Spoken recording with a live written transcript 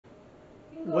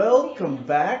Welcome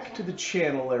back to the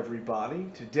channel, everybody.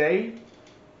 Today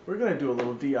we're going to do a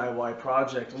little DIY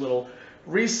project, a little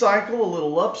recycle, a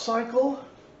little upcycle,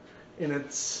 and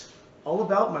it's all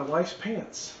about my wife's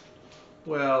pants.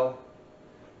 Well,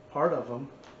 part of them.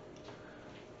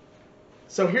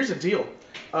 So here's the deal.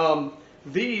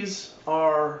 These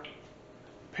are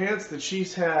pants that she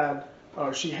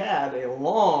had a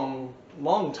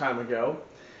long time ago,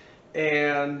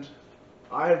 and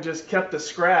I have just kept the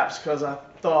scraps because I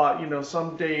thought, you know,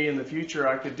 someday in the future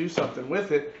I could do something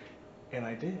with it, and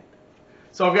I did.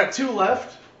 So I've got two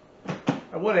left.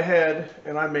 I went ahead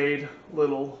and I made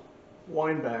little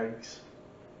wine bags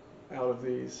out of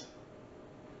these.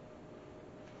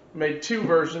 Made two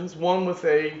versions, one with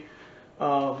a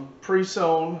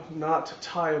pre-sewn, not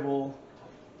tieable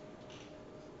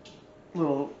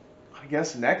little, I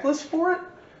guess, necklace for it,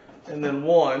 and then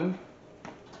one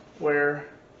where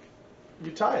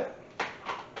you tie it,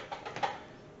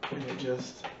 and it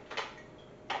just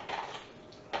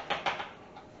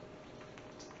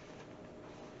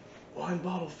wine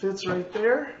bottle fits right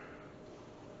there.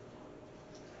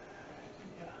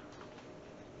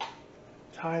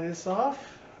 Tie this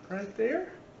off right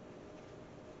there,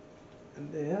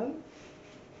 and then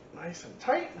nice and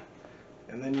tight,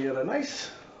 and then you get a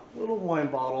nice little wine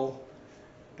bottle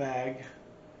bag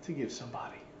to give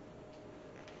somebody.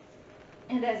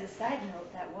 And as a side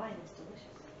note, that wine is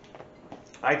delicious.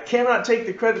 I cannot take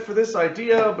the credit for this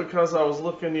idea because I was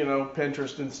looking, you know,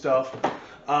 Pinterest and stuff.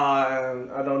 And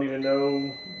I don't even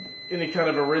know any kind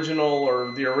of original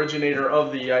or the originator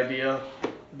of the idea.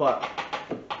 But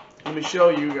let me show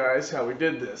you guys how we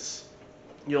did this.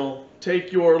 You'll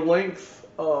take your length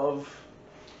of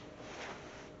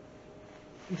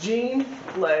jean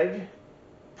leg,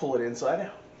 pull it inside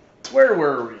out. Where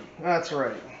were we? That's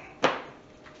right.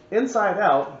 Inside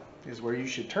out is where you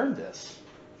should turn this.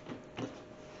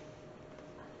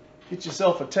 Get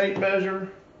yourself a tape measure,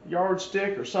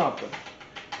 yardstick, or something.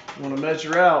 You want to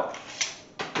measure out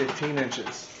 15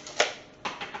 inches.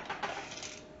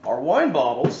 Our wine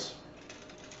bottles,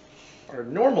 our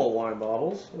normal wine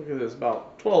bottles, look at this,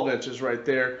 about 12 inches right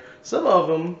there. Some of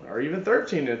them are even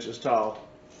 13 inches tall.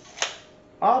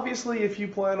 Obviously, if you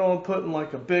plan on putting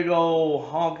like a big old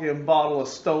honking bottle of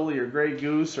Stoli or Grey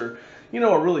Goose, or, you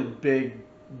know, a really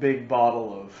big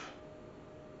bottle of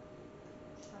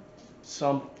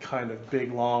some kind of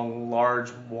big, long,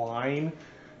 large wine,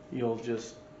 you'll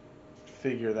just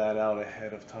figure that out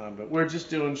ahead of time. But we're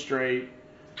just doing straight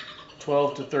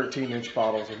 12 to 13 inch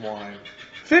bottles of wine.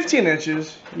 15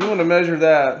 inches, you want to measure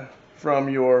that from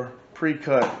your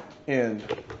pre-cut end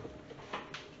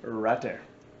right there.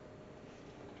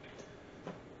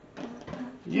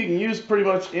 You can use pretty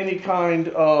much any kind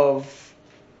of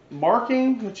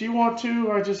marking that you want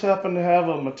to. I just happen to have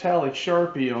a metallic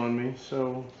Sharpie on me,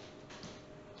 so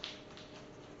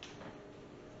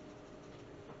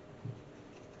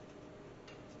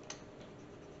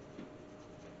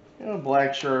you know,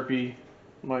 black Sharpie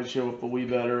might show up a wee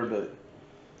better, but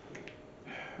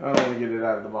I don't want to get it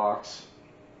out of the box.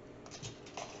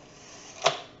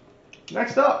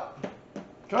 Next up,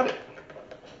 cut it.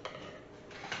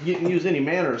 You can use any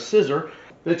manner of scissor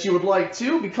that you would like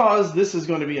to, because this is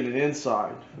going to be in an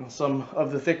inside. And some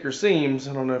of the thicker seams,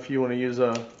 I don't know if you want to use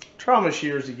a trauma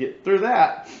shears to get through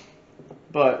that,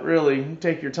 but really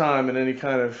take your time, and any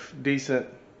kind of decent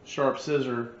sharp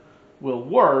scissor will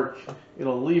work.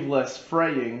 It'll leave less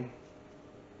fraying.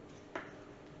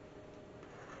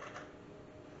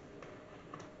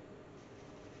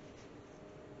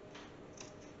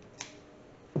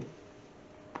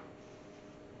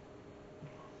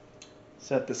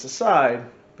 Set this aside,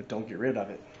 but don't get rid of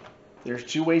it. There's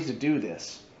two ways to do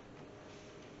this.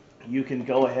 You can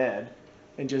go ahead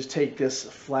and just take this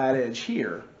flat edge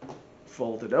here,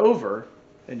 fold it over,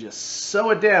 and just sew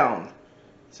it down.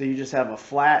 So you just have a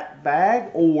flat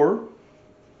bag, or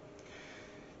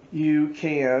you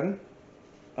can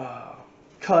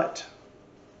cut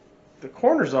the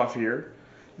corners off here.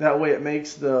 That way it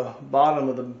makes the bottom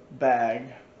of the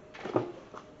bag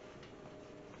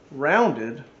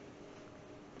rounded,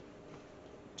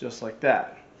 just like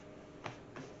that.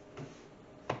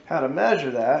 How to measure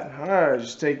that? I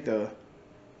just take the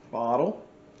bottle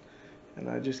and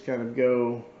I just kind of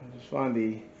go, just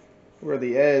find where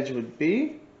the edge would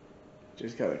be.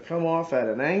 Just kind of come off at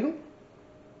an angle.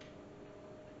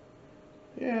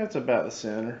 Yeah, it's about the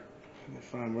center.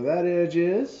 Find where that edge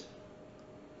is.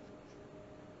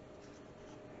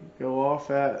 Go off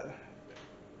at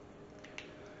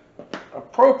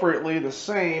appropriately the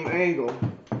same angle.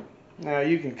 Now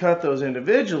you can cut those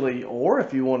individually, or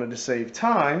if you wanted to save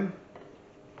time,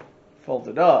 fold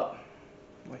it up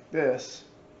like this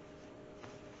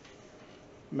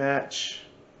match.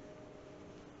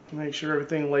 Make sure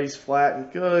everything lays flat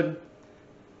and good.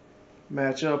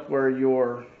 Match up where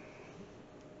your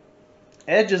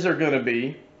edges are going to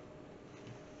be.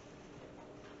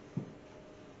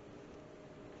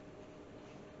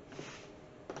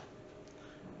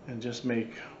 And just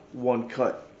make one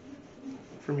cut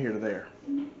from here to there.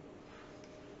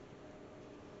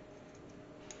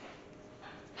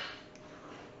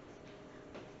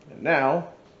 And now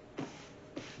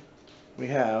we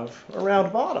have a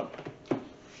round bottom.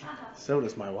 So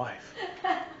does my wife.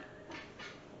 Oh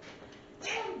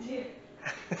dear.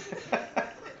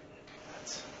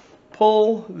 Let's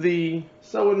pull the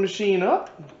sewing machine up,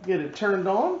 get it turned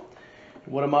on.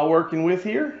 What am I working with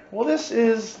here? Well, this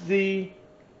is the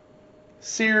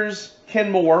Sears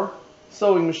Kenmore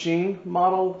sewing machine,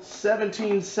 model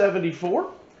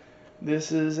 1774.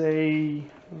 This is a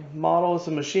model, it's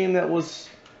a machine that was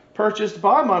purchased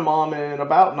by my mom in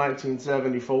about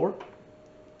 1974.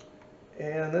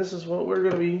 And this is what we're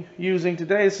going to be using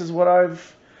today. This is what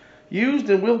I've used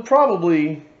and will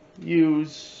probably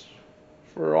use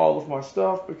for all of my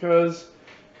stuff because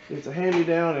it's a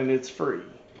hand-me-down and it's free.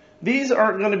 These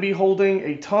aren't going to be holding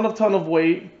a ton of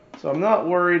weight, so I'm not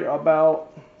worried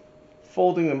about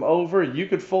folding them over. You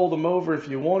could fold them over if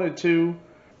you wanted to.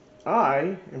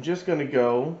 I am just going to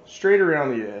go straight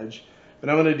around the edge, and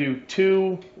I'm going to do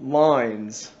 2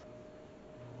 lines.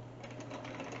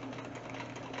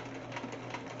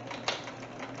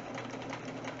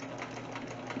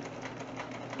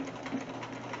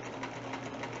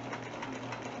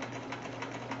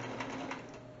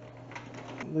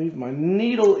 Leave my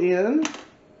needle in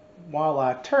while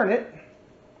I turn it.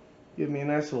 Give me a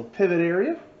nice little pivot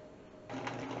area.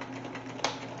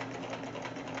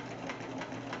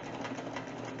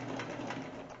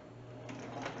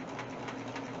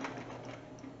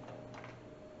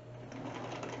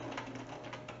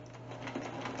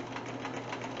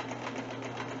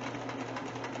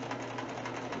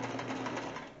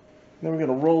 Then we're going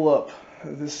to roll up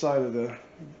this side of the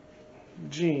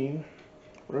jean,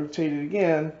 rotate it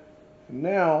again, and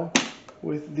now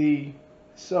with the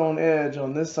sewn edge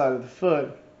on this side of the foot,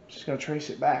 I'm just going to trace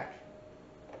it back.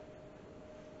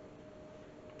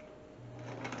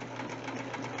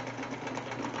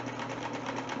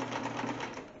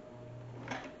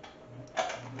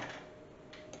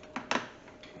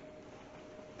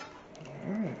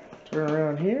 Alright, turn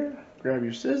around here, grab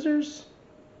your scissors,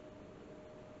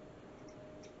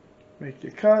 make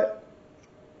your cut,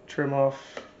 trim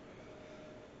off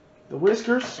the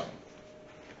whiskers,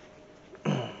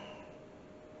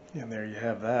 and there you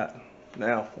have that.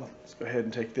 Now let's go ahead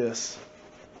and take this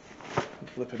and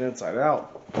flip it inside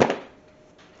out,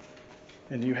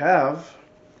 and you have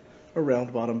a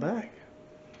round bottom bag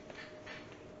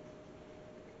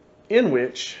in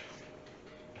which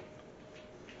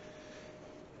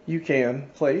you can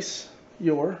place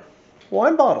your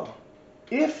wine bottle.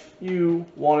 If you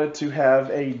wanted to have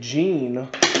a jean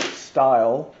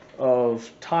style of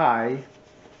tie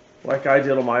like I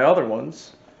did on my other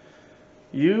ones,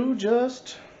 you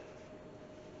just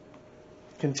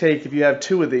can take, if you have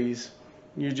 2 of these,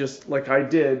 you just, like I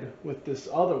did with this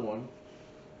other one,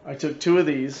 I took 2 of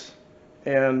these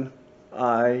and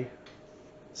I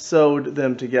sewed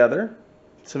them together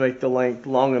to make the length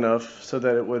long enough so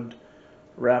that it would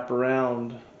wrap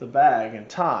around the bag and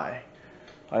tie.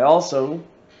 I also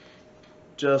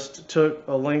just took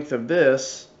a length of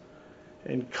this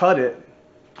and cut it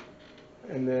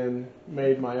and then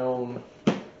made my own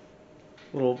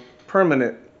little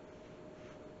permanent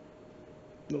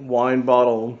wine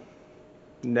bottle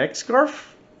neck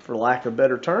scarf, for lack of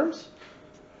better terms.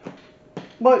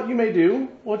 But you may do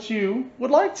what you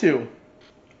would like to.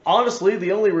 Honestly,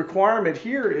 the only requirement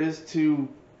here is to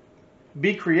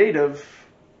be creative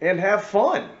and have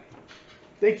fun.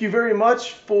 Thank you very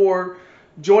much for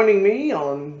joining me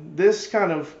on this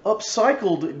kind of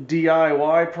upcycled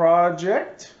DIY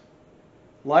project.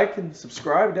 Like and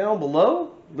subscribe down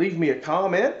below. Leave me a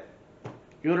comment,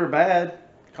 good or bad.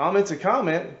 Comment's a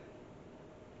comment.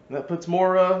 That puts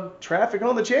more traffic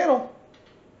on the channel.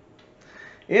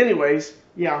 Anyways,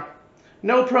 yeah,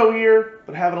 no pro year,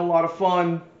 but having a lot of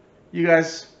fun. You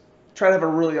guys try to have a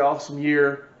really awesome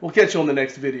year. We'll catch you on the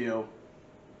next video.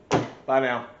 Bye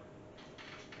now.